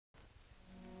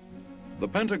The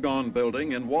Pentagon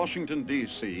building in Washington,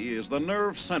 D.C. is the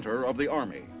nerve center of the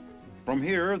Army. From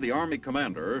here, the Army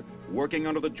commander, working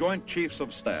under the Joint Chiefs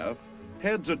of Staff,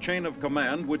 heads a chain of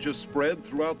command which is spread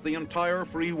throughout the entire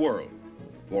free world.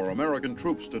 For American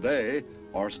troops today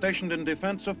are stationed in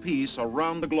defense of peace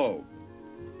around the globe.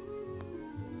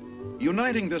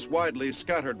 Uniting this widely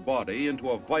scattered body into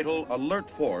a vital, alert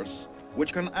force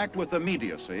which can act with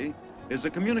immediacy is a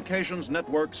communications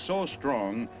network so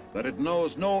strong that it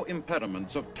knows no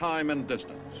impediments of time and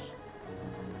distance.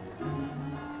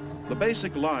 The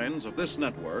basic lines of this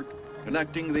network,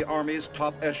 connecting the Army's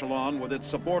top echelon with its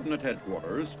subordinate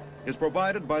headquarters, is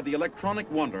provided by the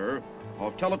electronic wonder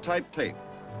of teletype tape.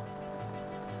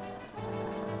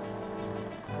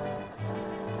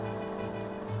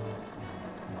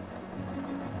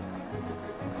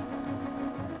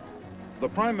 The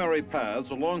primary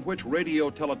paths along which radio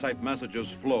teletype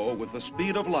messages flow with the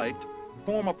speed of light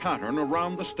form a pattern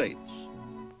around the states.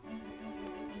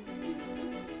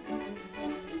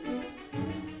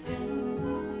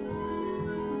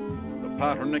 The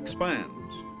pattern expands.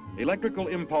 Electrical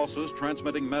impulses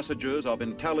transmitting messages of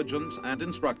intelligence and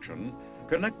instruction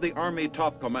connect the Army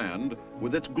top command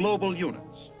with its global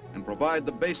units and provide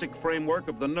the basic framework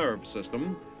of the nerve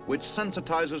system which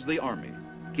sensitizes the Army,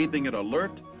 keeping it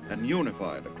alert and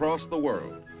unified across the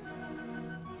world.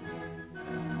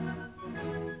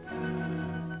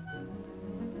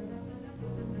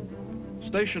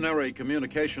 Stationary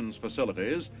communications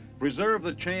facilities preserve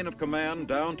the chain of command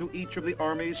down to each of the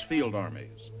Army's field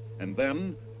armies, and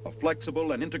then a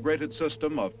flexible and integrated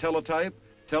system of teletype,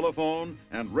 telephone,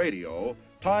 and radio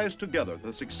ties together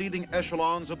the succeeding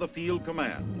echelons of the field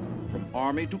command, from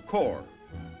Army to Corps,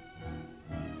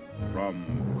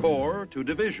 from Corps to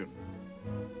Division,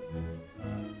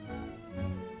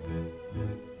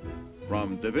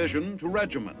 from Division to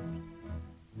Regiment,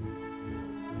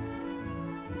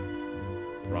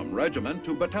 from Regiment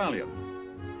to Battalion,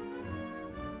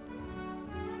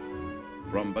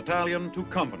 from Battalion to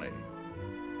Company,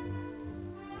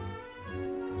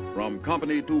 from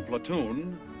Company to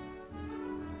Platoon,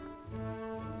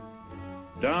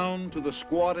 down to the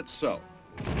squad itself,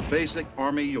 basic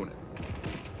Army unit.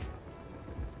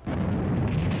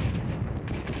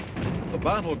 The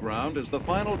battleground is the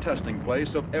final testing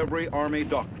place of every Army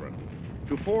doctrine.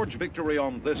 To forge victory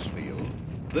on this field,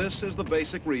 this is the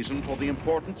basic reason for the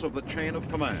importance of the chain of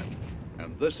command,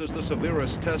 and this is the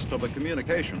severest test of the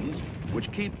communications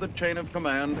which keep the chain of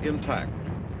command intact.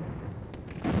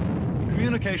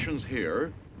 Communications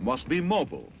here must be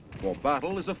mobile, for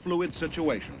battle is a fluid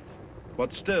situation,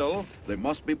 but still they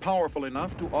must be powerful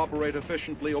enough to operate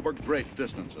efficiently over great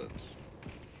distances.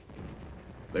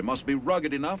 They must be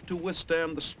rugged enough to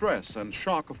withstand the stress and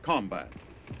shock of combat,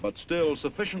 but still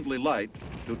sufficiently light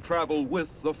to travel with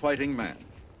the fighting man.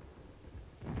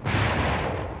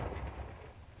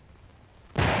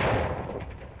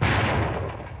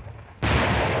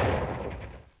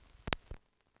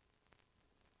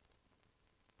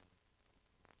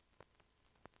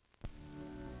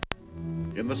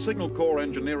 In the Signal Corps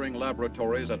Engineering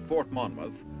Laboratories at Fort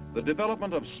Monmouth, the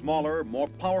development of smaller, more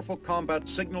powerful combat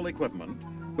signal equipment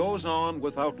goes on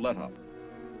without let-up.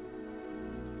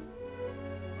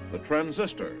 The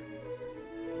transistor.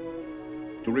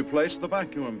 To replace the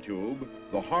vacuum tube,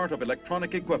 the heart of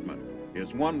electronic equipment,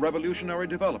 is one revolutionary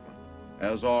development,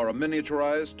 as are a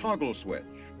miniaturized toggle switch,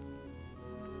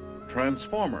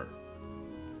 transformer,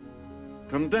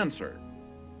 condenser,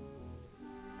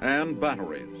 and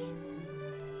batteries.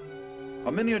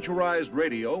 A miniaturized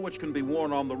radio which can be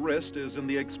worn on the wrist is in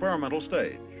the experimental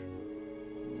stage.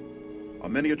 A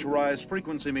miniaturized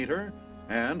frequency meter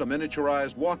and a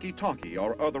miniaturized walkie-talkie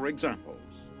are other examples.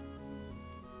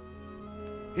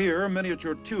 Here,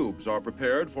 miniature tubes are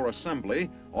prepared for assembly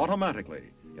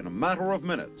automatically in a matter of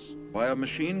minutes by a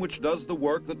machine which does the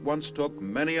work that once took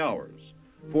many hours.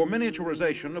 For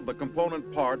miniaturization of the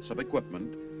component parts of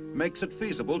equipment makes it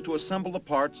feasible to assemble the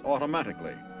parts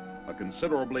automatically, a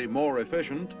considerably more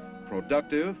efficient,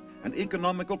 productive, and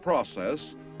economical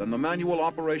process than the manual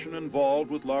operation involved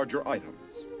with larger items.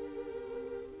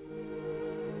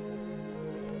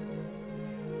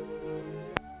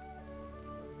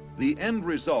 The end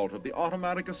result of the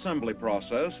automatic assembly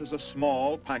process is a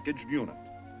small packaged unit.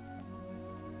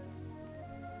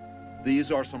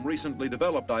 These are some recently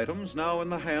developed items now in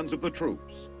the hands of the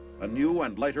troops. A new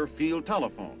and lighter field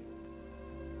telephone,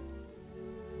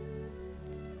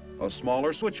 a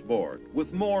smaller switchboard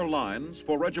with more lines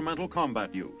for regimental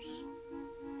combat use,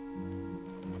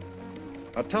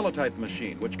 a teletype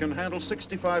machine which can handle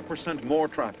 65% more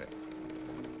traffic,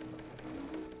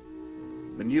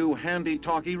 the new handy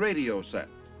talkie radio set,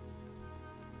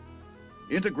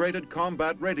 integrated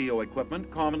combat radio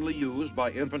equipment commonly used by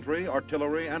infantry,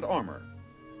 artillery, and armor.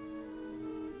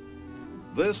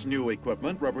 This new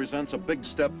equipment represents a big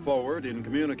step forward in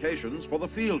communications for the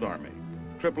field army,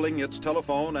 tripling its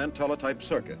telephone and teletype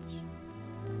circuits.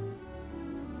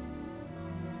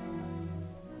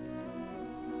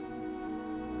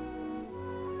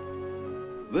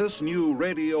 This new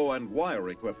radio and wire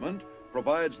equipment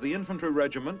provides the infantry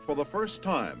regiment for the first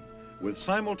time with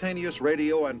simultaneous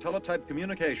radio and teletype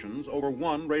communications over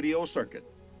one radio circuit.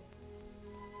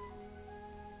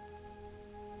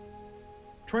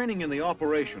 Training in the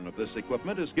operation of this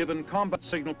equipment is given combat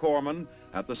signal corpsmen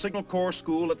at the Signal Corps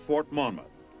School at Fort Monmouth.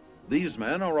 These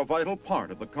men are a vital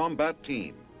part of the combat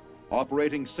team,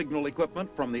 operating signal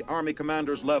equipment from the Army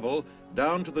commander's level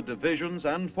down to the divisions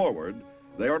and forward.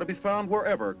 They are to be found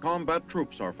wherever combat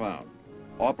troops are found,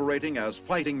 operating as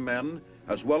fighting men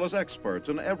as well as experts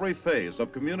in every phase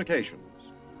of communications.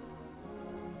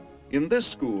 In this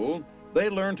school, they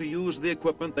learn to use the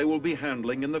equipment they will be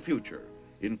handling in the future,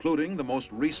 including the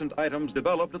most recent items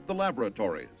developed at the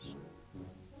laboratories.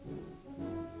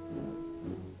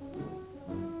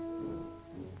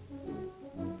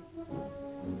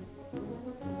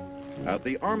 At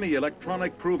the Army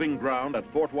Electronic Proving Ground at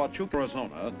Fort Huachuca,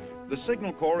 Arizona, the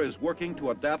Signal Corps is working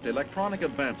to adapt electronic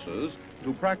advances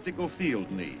to practical field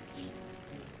needs.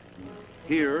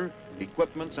 Here,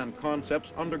 equipments and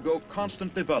concepts undergo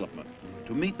constant development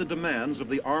to meet the demands of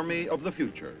the Army of the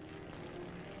future.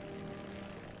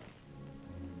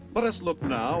 Let us look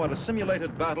now at a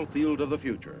simulated battlefield of the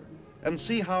future and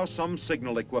see how some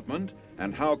signal equipment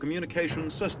and how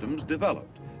communication systems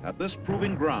developed at this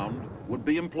proving ground would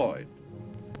be employed.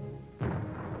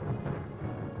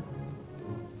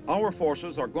 Our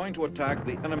forces are going to attack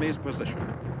the enemy's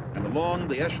position, and along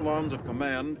the echelons of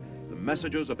command, the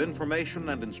messages of information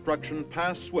and instruction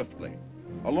pass swiftly.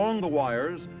 Along the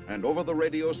wires and over the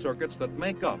radio circuits that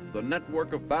make up the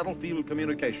network of battlefield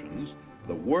communications,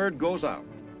 the word goes out.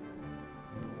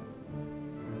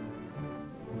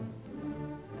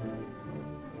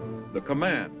 The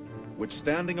command, which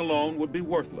standing alone would be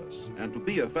worthless, and to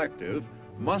be effective,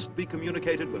 must be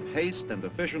communicated with haste and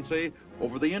efficiency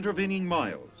over the intervening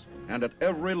miles, and at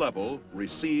every level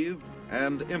received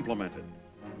and implemented.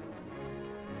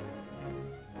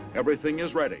 Everything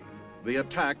is ready. The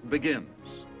attack begins.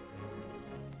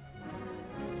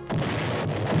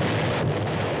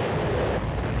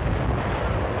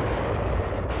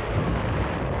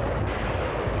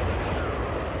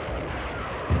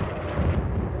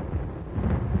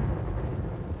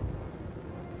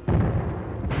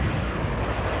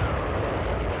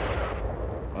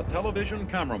 Television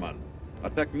cameraman, a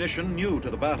technician new to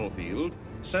the battlefield,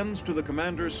 sends to the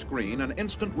commander's screen an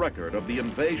instant record of the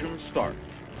invasion's start.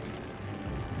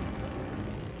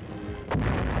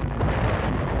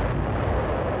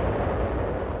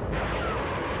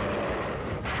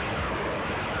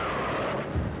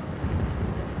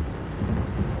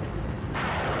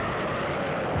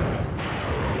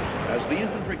 As the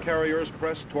infantry carriers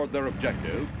press toward their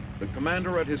objective, the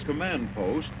commander at his command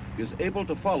post is able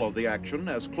to follow the action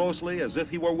as closely as if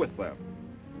he were with them.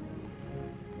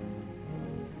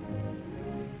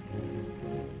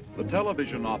 The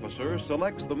television officer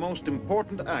selects the most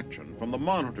important action from the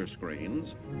monitor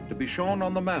screens to be shown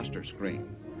on the master screen.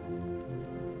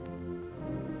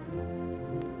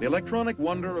 The electronic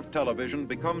wonder of television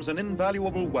becomes an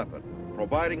invaluable weapon,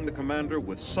 providing the commander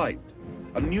with sight,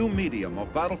 a new medium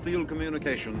of battlefield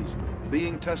communications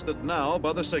being tested now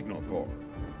by the Signal Corps.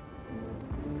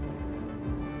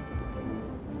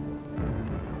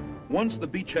 Once the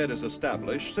beachhead is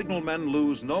established, signalmen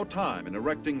lose no time in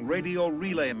erecting radio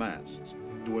relay masts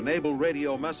to enable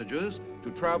radio messages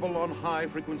to travel on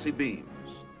high-frequency beams.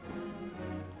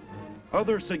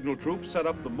 Other signal troops set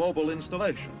up the mobile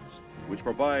installations, which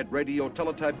provide radio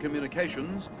teletype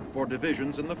communications for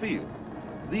divisions in the field.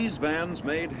 These vans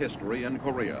made history in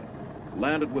Korea.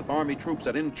 Landed with Army troops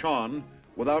at Incheon,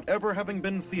 without ever having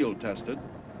been field tested,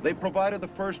 they provided the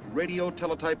first radio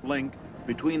teletype link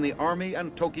between the Army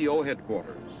and Tokyo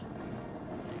headquarters.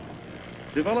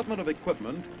 Development of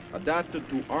equipment adapted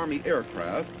to Army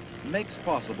aircraft makes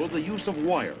possible the use of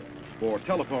wire for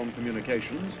telephone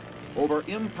communications over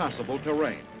impassable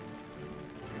terrain.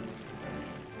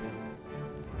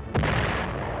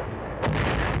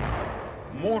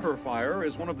 Mortar fire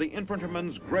is one of the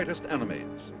infantryman's greatest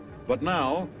enemies. But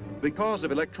now, because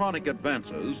of electronic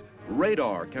advances,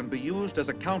 radar can be used as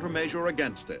a countermeasure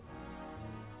against it.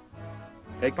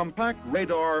 A compact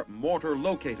radar mortar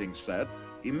locating set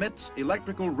emits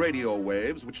electrical radio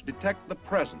waves which detect the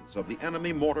presence of the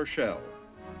enemy mortar shell.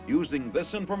 Using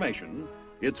this information,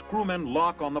 its crewmen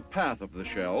lock on the path of the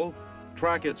shell,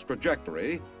 track its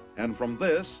trajectory, and from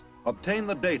this, obtain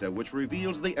the data which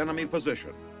reveals the enemy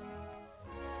position.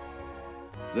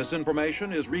 This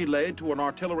information is relayed to an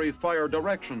artillery fire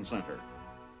direction center.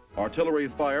 Artillery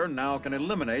fire now can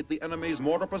eliminate the enemy's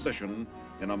mortar position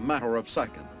in a matter of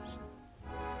seconds.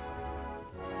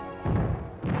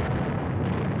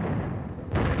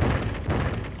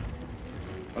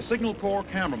 A Signal Corps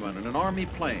cameraman in an Army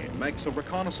plane makes a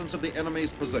reconnaissance of the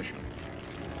enemy's position.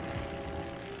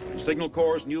 The Signal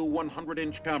Corps' new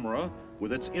 100-inch camera,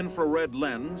 with its infrared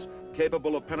lens,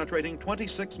 capable of penetrating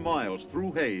 26 miles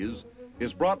through haze,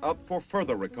 is brought up for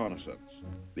further reconnaissance.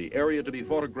 The area to be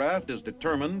photographed is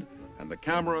determined, and the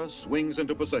camera swings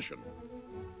into position.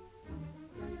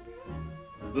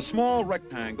 The small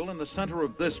rectangle in the center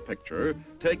of this picture,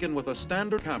 taken with a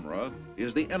standard camera,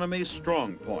 is the enemy's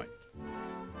strong point.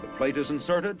 The plate is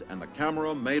inserted and the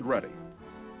camera made ready.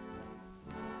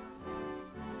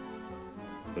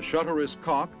 The shutter is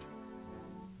cocked,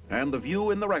 and the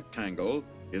view in the rectangle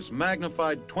is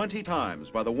magnified 20 times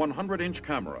by the 100-inch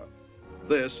camera.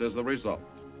 This is the result.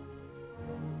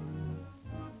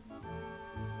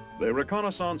 The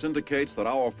reconnaissance indicates that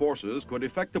our forces could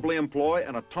effectively employ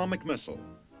an atomic missile.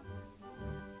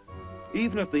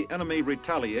 Even if the enemy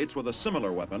retaliates with a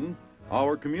similar weapon,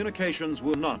 our communications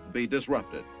will not be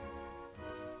disrupted.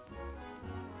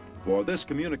 For this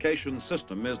communication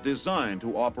system is designed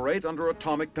to operate under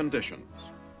atomic conditions.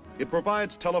 It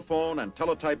provides telephone and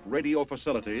teletype radio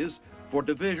facilities for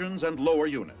divisions and lower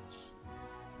units.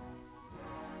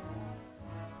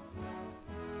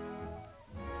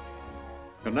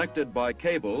 Connected by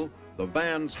cable, the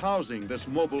vans housing this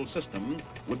mobile system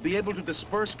would be able to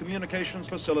disperse communications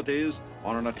facilities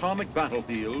on an atomic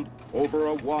battlefield over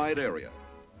a wide area.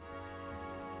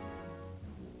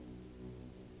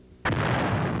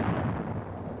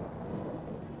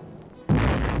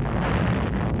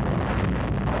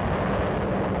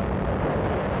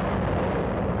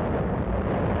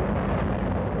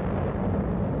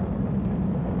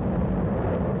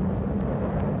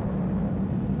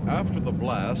 After the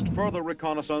blast, further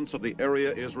reconnaissance of the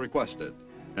area is requested,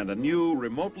 and a new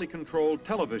remotely controlled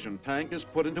television tank is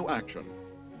put into action.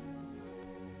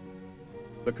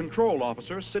 The control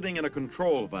officer sitting in a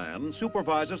control van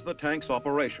supervises the tank's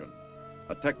operation.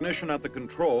 A technician at the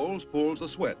controls pulls the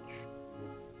switch.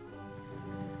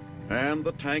 And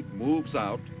the tank moves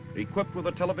out, equipped with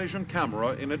a television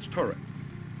camera in its turret.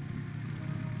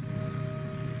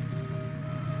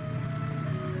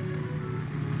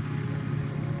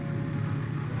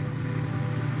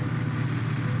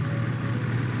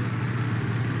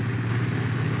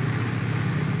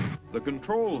 The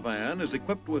control van is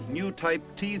equipped with new type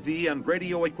TV and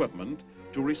radio equipment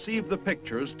to receive the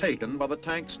pictures taken by the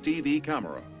tank's TV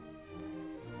camera.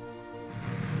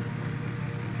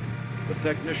 The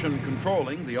technician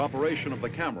controlling the operation of the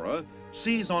camera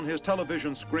sees on his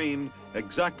television screen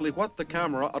exactly what the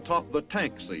camera atop the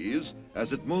tank sees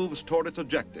as it moves toward its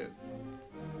objective.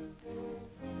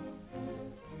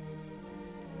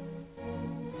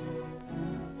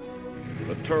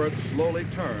 The turret slowly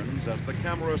turns as the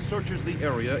camera searches the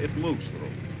area it moves through.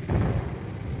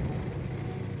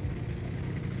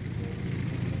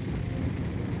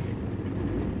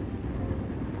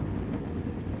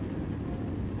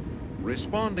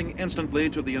 Responding instantly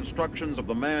to the instructions of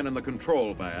the man in the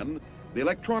control van, the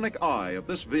electronic eye of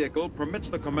this vehicle permits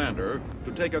the commander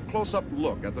to take a close-up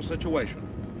look at the situation.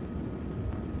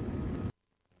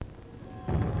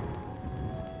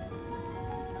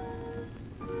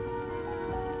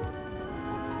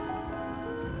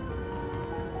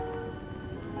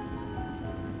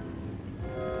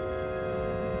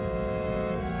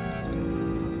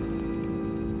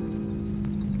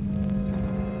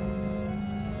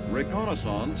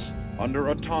 Reconnaissance, under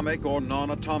atomic or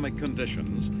non-atomic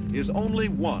conditions, is only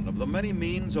one of the many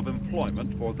means of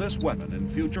employment for this weapon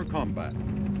in future combat.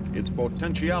 Its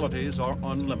potentialities are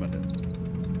unlimited.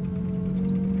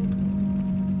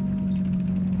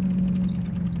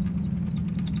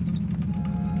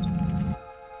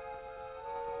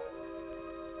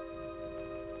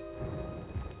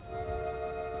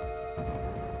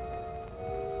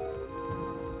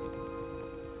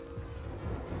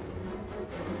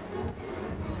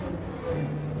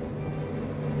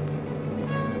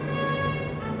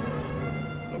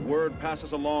 Word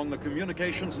passes along the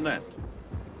communications net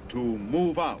to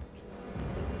move out.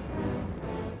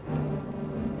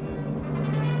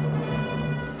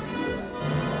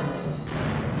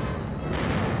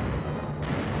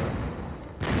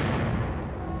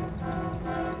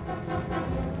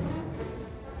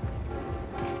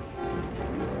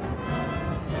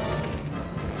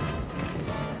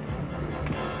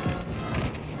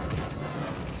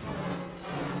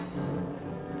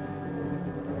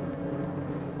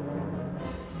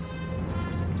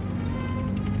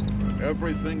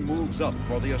 Everything moves up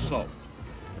for the assault.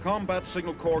 Combat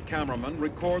Signal Corps cameramen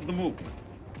record the movement,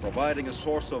 providing a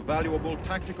source of valuable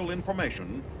tactical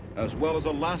information as well as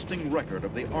a lasting record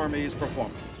of the Army's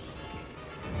performance.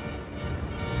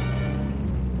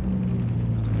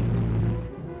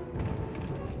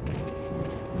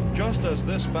 Just as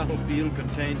this battlefield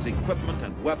contains equipment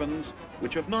and weapons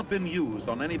which have not been used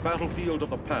on any battlefield of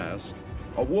the past,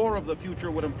 a war of the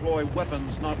future would employ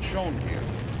weapons not shown here.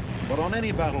 But on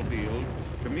any battlefield,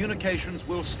 communications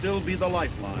will still be the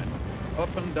lifeline,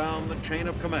 up and down the chain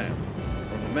of command,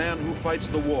 from the man who fights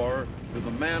the war to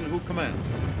the man who commands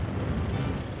it.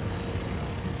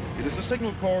 It is the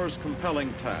Signal Corps'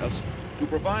 compelling task to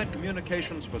provide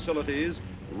communications facilities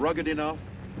rugged enough,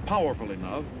 powerful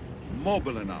enough,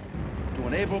 mobile enough to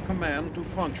enable command to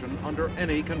function under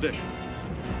any condition.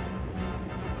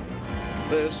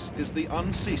 This is the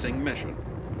unceasing mission.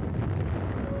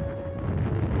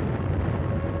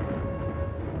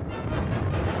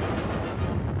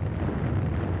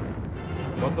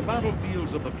 But the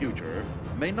battlefields of the future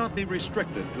may not be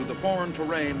restricted to the foreign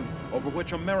terrain over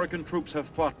which American troops have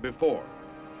fought before.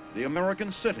 The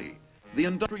American city, the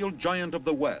industrial giant of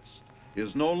the West,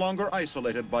 is no longer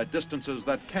isolated by distances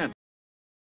that can't.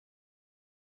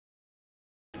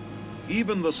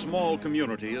 Even the small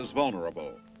community is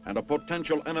vulnerable, and a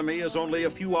potential enemy is only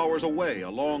a few hours away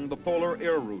along the polar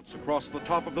air routes across the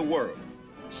top of the world.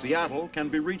 Seattle can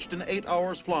be reached in 8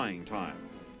 hours flying time.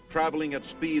 Traveling at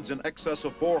speeds in excess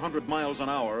of 400 miles an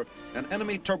hour, an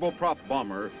enemy turboprop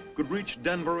bomber could reach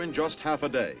Denver in just half a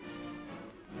day.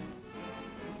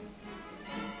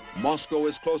 Moscow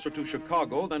is closer to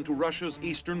Chicago than to Russia's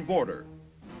eastern border.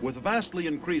 With vastly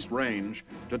increased range,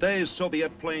 today's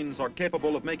Soviet planes are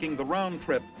capable of making the round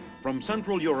trip from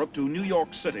Central Europe to New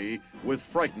York City with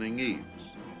frightening ease.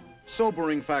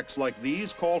 Sobering facts like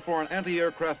these call for an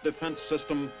anti-aircraft defense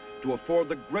system to afford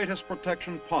the greatest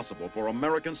protection possible for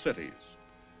American cities.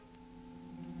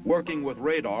 Working with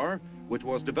radar, which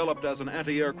was developed as an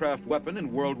anti-aircraft weapon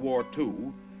in World War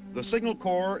II, the Signal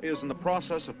Corps is in the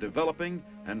process of developing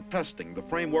and testing the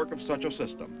framework of such a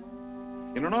system.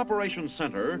 In an operations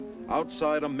center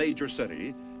outside a major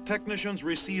city, technicians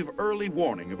receive early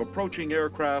warning of approaching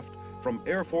aircraft from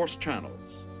Air Force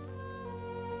channels.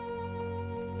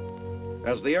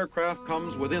 As the aircraft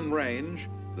comes within range,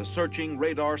 the searching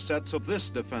radar sets of this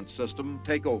defense system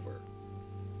take over.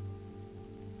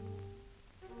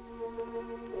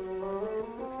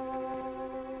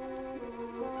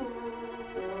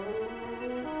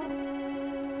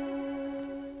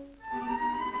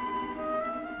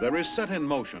 There is set in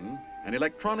motion an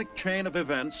electronic chain of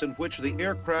events in which the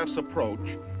aircraft's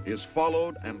approach is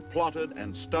followed and plotted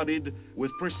and studied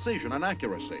with precision and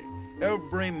accuracy,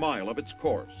 every mile of its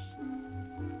course.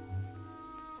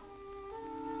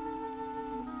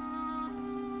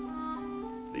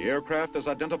 The aircraft is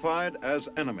identified as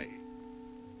enemy.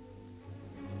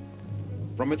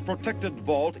 From its protected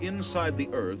vault inside the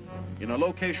earth, in a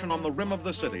location on the rim of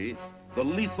the city, the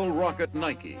lethal rocket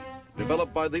Nike,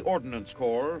 developed by the Ordnance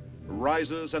Corps,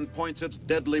 rises and points its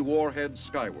deadly warhead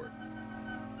skyward.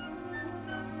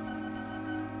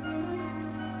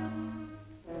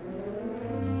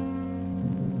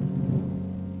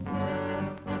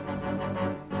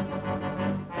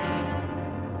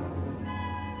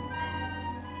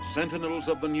 Sentinels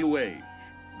of the new age,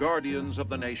 guardians of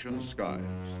the nation's skies.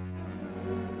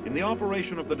 In the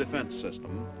operation of the defense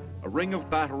system, a ring of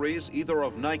batteries, either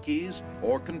of Nikes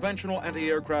or conventional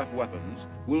anti-aircraft weapons,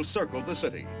 will circle the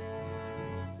city.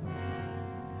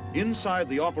 Inside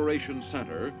the operations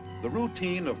center, the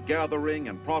routine of gathering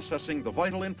and processing the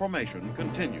vital information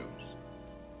continues.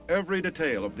 Every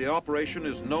detail of the operation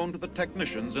is known to the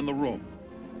technicians in the room.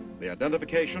 The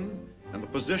identification and the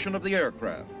position of the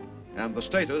aircraft, and the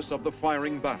status of the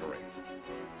firing battery.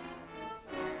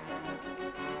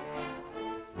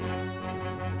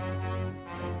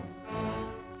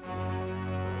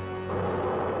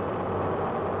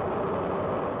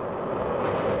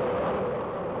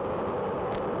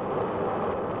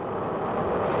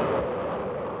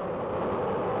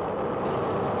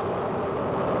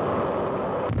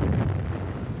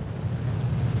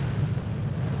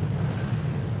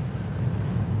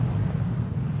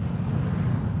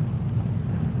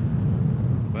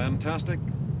 Fantastic?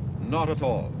 Not at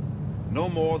all. No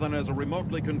more than as a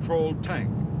remotely controlled tank,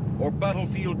 or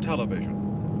battlefield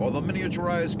television, or the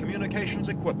miniaturized communications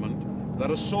equipment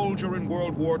that a soldier in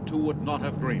World War II would not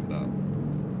have dreamed of.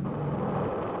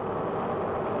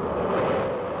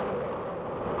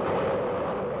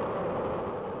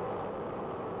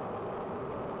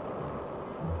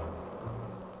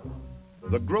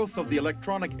 The growth of the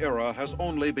electronic era has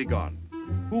only begun.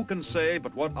 Who can say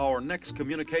but what our next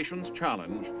communications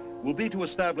challenge will be to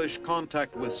establish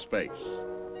contact with space?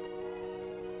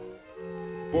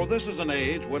 For this is an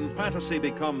age when fantasy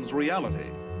becomes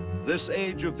reality. This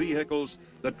age of vehicles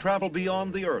that travel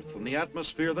beyond the Earth and the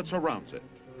atmosphere that surrounds it.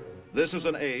 This is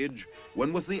an age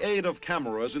when, with the aid of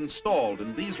cameras installed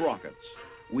in these rockets,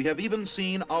 we have even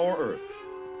seen our Earth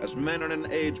as men in an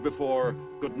age before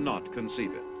could not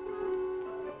conceive it.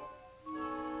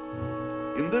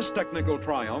 In this technical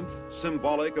triumph,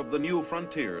 symbolic of the new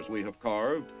frontiers we have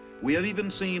carved, we have even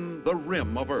seen the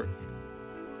rim of Earth.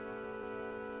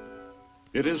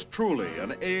 It is truly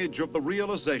an age of the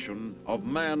realization of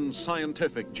man's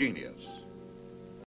scientific genius.